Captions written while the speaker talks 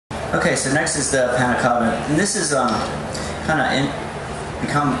Okay, so next is the Panna Cotta, and this is kind of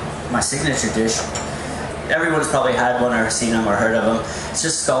become my signature dish. Everyone's probably had one or seen them or heard of them. It's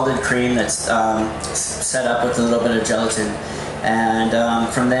just scalded cream that's set up with a little bit of gelatin, and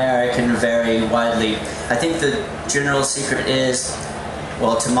from there it can vary widely. I think the general secret is,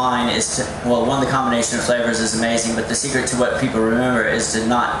 well, to mine, is to, well, one, the combination of flavors is amazing, but the secret to what people remember is to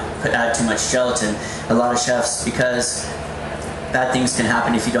not add too much gelatin. A lot of chefs, because bad things can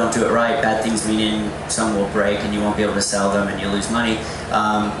happen if you don't do it right, bad things meaning some will break and you won't be able to sell them and you lose money,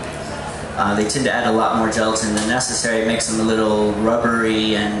 they tend to add a lot more gelatin than necessary. It makes them a little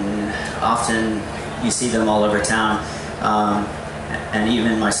rubbery, and often you see them all over town. And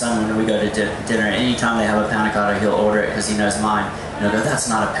even my son, when we go to dinner, anytime they have a Panna Cotta, he'll order it because he knows mine. And he'll go, "That's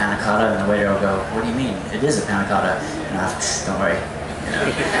not a Panna Cotta," and the waiter will go, "What do you mean? It is a Panna Cotta." And I go, "Shh, don't worry." You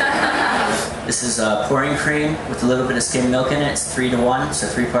know. This is pouring cream with a little bit of skim milk in it. It's 3 to 1, so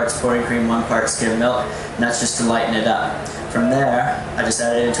 3 parts pouring cream, 1 part skim milk, and that's just to lighten it up. From there, I just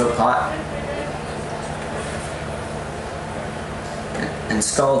add it into a pot and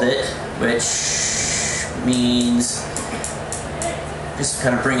scald it, which means just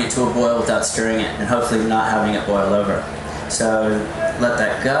kind of bring it to a boil without stirring it, and hopefully not having it boil over. So let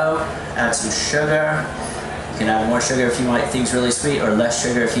that go, add some sugar. You can add more sugar if you like things really sweet, or less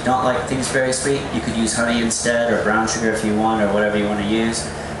sugar if you don't like things very sweet. You could use honey instead, or brown sugar if you want, or whatever you want to use.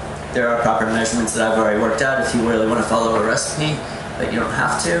 There are proper measurements that I've already worked out if you really want to follow a recipe, but you don't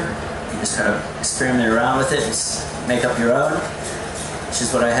have to. You just kind of experiment around with it, just make up your own, which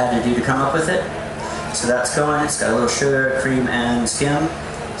is what I had to do to come up with it. So that's going. It's got a little sugar, cream, and skim.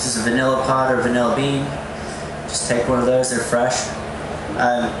 This is a vanilla pod or vanilla bean. Just take one of those, they're fresh.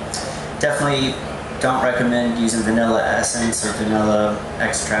 Definitely don't recommend using vanilla essence or vanilla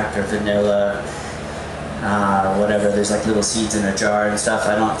extract or vanilla whatever. There's like little seeds in a jar and stuff.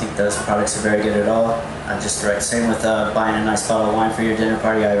 I don't think those products are very good at all. Same with buying a nice bottle of wine for your dinner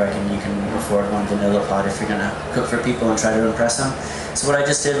party. I reckon you can afford one vanilla pod if you're going to cook for people and try to impress them. So what I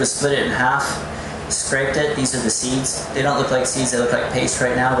just did was split it in half, scraped it. These are the seeds. They don't look like seeds, they look like paste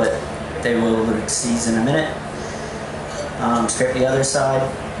right now, but they will look like seeds in a minute. Scrape the other side,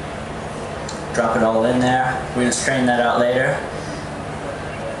 drop it all in there. We're going to strain that out later.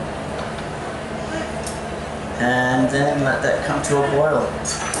 And then let that come to a boil.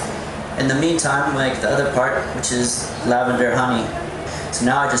 In the meantime, make the other part, which is lavender honey. So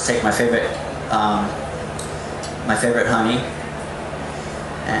now I just take my favorite honey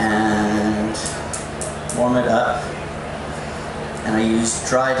and warm it up. And I use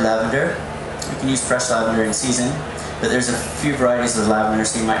dried lavender. You can use fresh lavender in season, but there's a few varieties of lavender,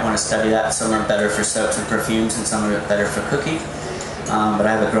 so you might want to study that. Some are better for soaps and perfumes, and some are better for cooking. But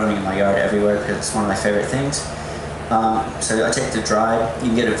I have it growing in my yard everywhere because it's one of my favorite things. So I take the dried, you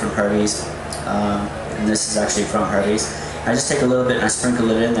can get it from Hervey's, and this is actually from Hervey's. I just take a little bit and I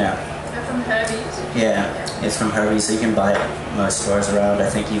sprinkle it in there. From Hervey's? Yeah, it's from Hervey's, so you can buy it at most stores around, I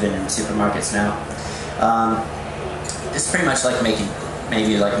think even in supermarkets now. It's pretty much like making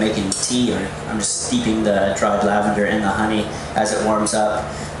tea, or I'm just steeping the dried lavender in the honey as it warms up.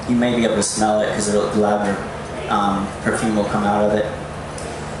 You may be able to smell it because the lavender perfume will come out of it.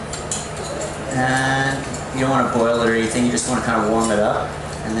 And you don't want to boil it or anything, you just want to kind of warm it up.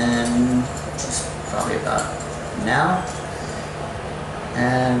 And then just probably about now.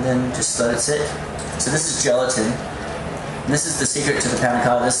 And then just let it sit. So this is gelatin. And this is the secret to the Panna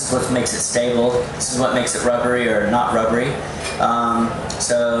Cotta. This is what makes it stable. This is what makes it rubbery or not rubbery.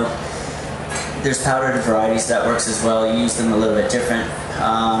 So there's powdered varieties that works as well. You use them a little bit different.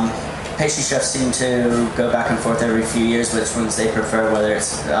 Pastry chefs seem to go back and forth every few years which ones they prefer, whether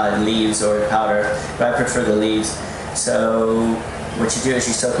it's leaves or powder, but I prefer the leaves. So what you do is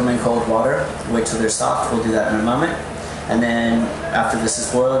you soak them in cold water, wait till they're soft, we'll do that in a moment. And then after this is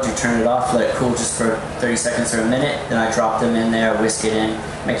boiled, you turn it off, let it cool just for 30 seconds or a minute, then I drop them in there, whisk it in,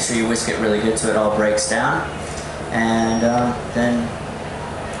 make sure you whisk it really good so it all breaks down. And then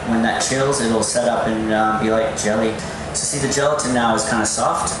when that chills, it'll set up and be like jelly. So see, the gelatin now is kind of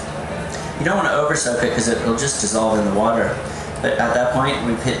soft. You don't want to over soak it because it'll just dissolve in the water. But at that point,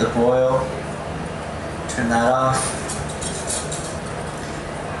 we've hit the boil, turn that off,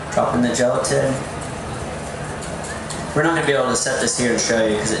 drop in the gelatin. We're not going to be able to set this here and show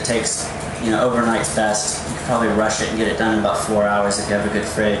you because it takes, overnight's best. You can probably rush it and get it done in about 4 hours if you have a good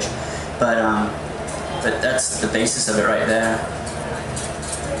fridge. But that's the basis of it right there.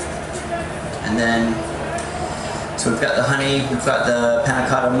 And then, so we've got the honey, we've got the Panna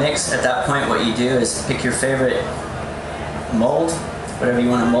Cotta mix. At that point, what you do is pick your favorite mold, whatever you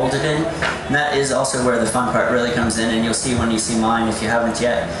want to mold it in. And that is also where the fun part really comes in, and you'll see when you see mine, if you haven't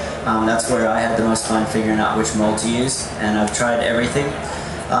yet, that's where I had the most fun figuring out which mold to use, and I've tried everything.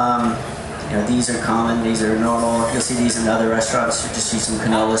 You know, these are common, these are normal. You'll see these in other restaurants. You just use some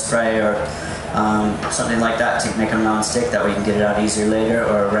canola spray or something like that to make them non-stick, that way you can get it out easier later,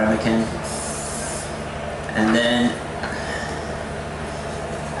 or a ramekin. And then,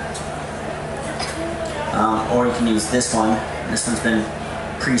 or you can use this one. This one's been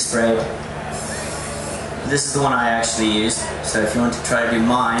pre-sprayed. This is the one I actually used, so if you want to try to do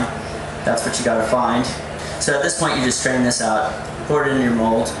mine, that's what you gotta find. So at this point you just strain this out, pour it in your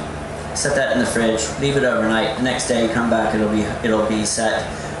mold, set that in the fridge, leave it overnight. The next day you come back, it'll be set.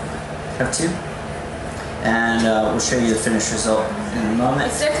 Have two, and we'll show you the finished result in a moment.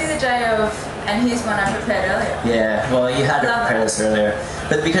 It's definitely the day of, and here's one I prepared earlier. Yeah, well you had to prepare this earlier,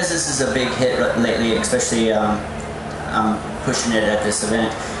 but because this is a big hit lately, especially I'm pushing it at this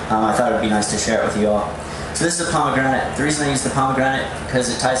event, I thought it would be nice to share it with you all. So this is a pomegranate. The reason I use the pomegranate because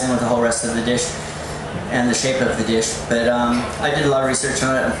it ties in with the whole rest of the dish and the shape of the dish. But I did a lot of research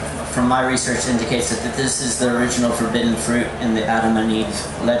on it. From my research indicates that this is the original forbidden fruit in the Adam and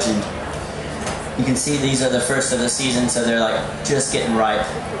Eve legend. You can see these are the first of the season, so they're like just getting ripe.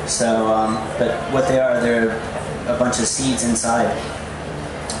 So, but what they are, they're a bunch of seeds inside.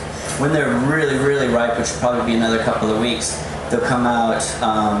 When they're really, really ripe, which will probably be another couple of weeks, they'll come out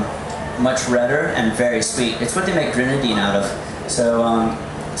much redder and very sweet. It's what they make grenadine out of. So,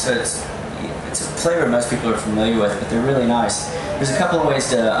 so it's a flavor most people are familiar with, but they're really nice. There's a couple of ways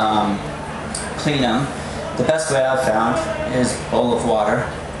to clean them. The best way I've found is a bowl of water.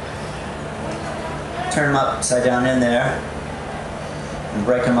 Turn them upside down in there and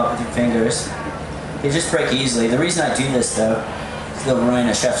break them up with your fingers. They just break easily. The reason I do this though is they'll ruin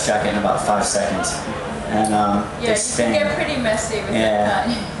a chef's jacket in about 5 seconds. And yeah, you can get pretty messy with that.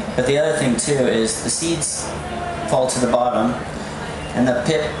 But the other thing too is the seeds fall to the bottom, and the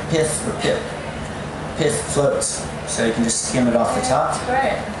pith floats, so you can just skim it off the top. That's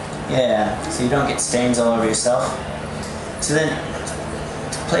great. Yeah, so you don't get stains all over yourself. So then,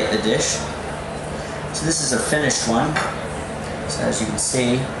 to plate the dish, so this is a finished one. So as you can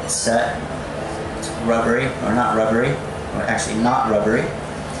see, it's set. It's rubbery, or not rubbery, or actually not rubbery.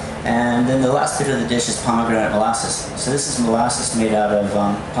 And then the last bit of the dish is pomegranate molasses. So this is molasses made out of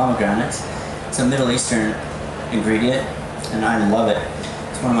pomegranates. It's a Middle Eastern ingredient, and I love it.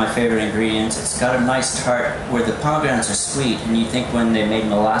 It's one of my favorite ingredients. It's got a nice tart where the pomegranates are sweet, and you think when they made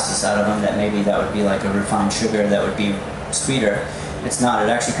molasses out of them that maybe that would be like a refined sugar that would be sweeter. It's not. It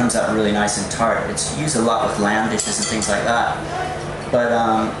actually comes out really nice and tart. It's used a lot with lamb dishes and things like that. But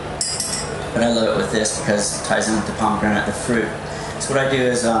I love it with this because it ties in with the pomegranate, the fruit. So what I do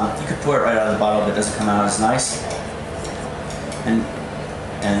is, you could pour it right out of the bottle, but it doesn't come out as nice. And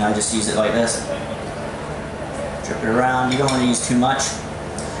I just use it like this. Drip it around. You don't want to use too much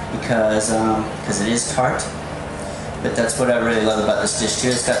because it is tart. But that's what I really love about this dish too.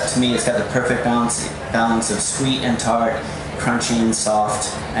 It's got, to me, it's got the perfect balance of sweet and tart, crunchy and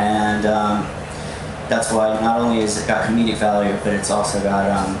soft, and that's why not only has it got comedic value, but it's also got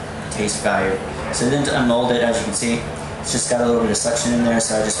taste value. So then to unmold it, as you can see, it's just got a little bit of suction in there,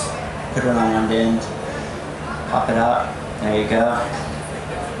 so I just put it on one end, pop it out, there you go.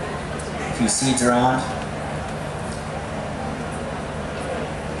 A few seeds around.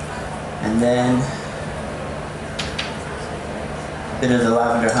 And then a bit of the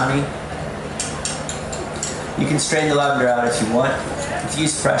lavender honey. You can strain the lavender out if you want. If you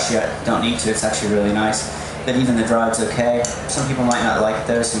use fresh, you don't need to, it's actually really nice. But even the dried's okay. Some people might not like it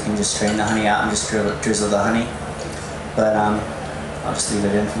though, so you can just strain the honey out and just drizzle the honey. But I'll just leave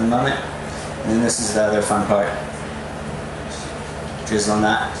it in for the moment. And then this is the other fun part. Drizzle on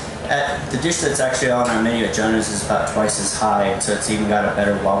that. The dish that's actually on our menu at Jonah's is about twice as high, so it's even got a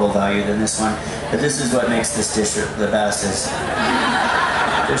better wobble value than this one. But this is what makes this dish the best. Is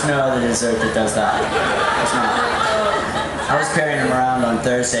there's no other dessert that does that. There's not. I was carrying them around on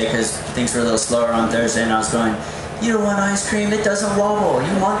Thursday because things were a little slower on Thursday, and I was going, "You don't want ice cream? It doesn't wobble.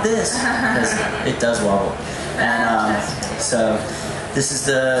 You want this?" Because it does wobble. And so this is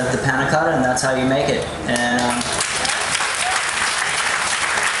the Panna Cotta, and that's how you make it. And